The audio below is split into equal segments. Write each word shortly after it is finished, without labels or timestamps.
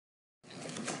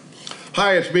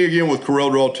Hi, it's me again with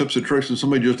Corel Draw Tips and Tricks, and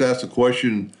somebody just asked a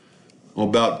question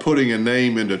about putting a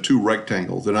name into two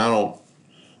rectangles, and I don't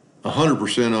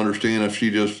 100% understand if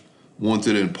she just wants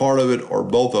it in part of it or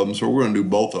both of them, so we're going to do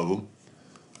both of them.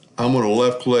 I'm going to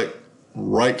left click,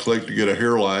 right click to get a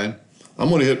hairline. I'm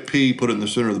going to hit P, put it in the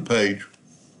center of the page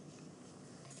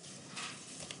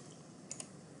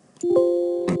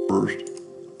first.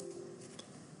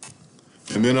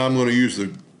 And then I'm going to use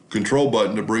the control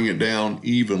button to bring it down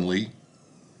evenly,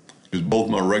 because both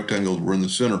my rectangles were in the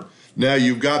center. Now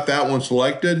you've got that one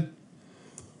selected.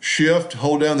 Shift,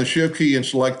 hold down the Shift key and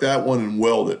select that one and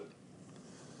weld it.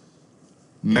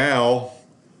 Now,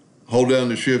 hold down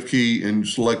the Shift key and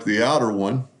select the outer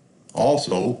one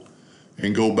also,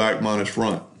 and go back minus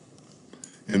front.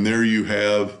 And there you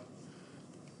have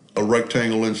a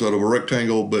rectangle inside of a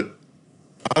rectangle, but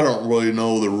I don't really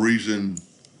know the reason,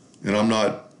 and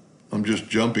I'm just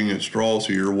jumping at straws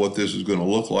here, what this is going to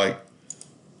look like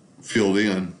filled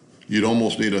in. You'd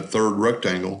almost need a third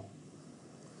rectangle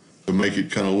to make it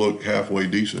kind of look halfway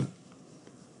decent.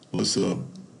 Let's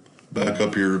back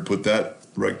up here and put that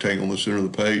rectangle in the center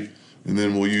of the page, and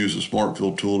then we'll use the Smart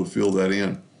Fill tool to fill that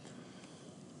in.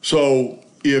 So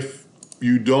if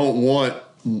you don't want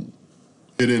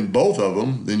it in both of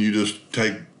them, then you just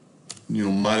take,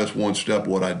 minus one step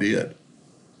what I did.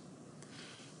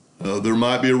 There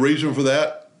might be a reason for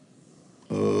that.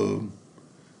 In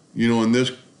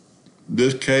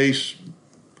this case,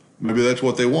 maybe that's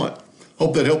what they want.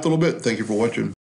 Hope that helped a little bit. Thank you for watching.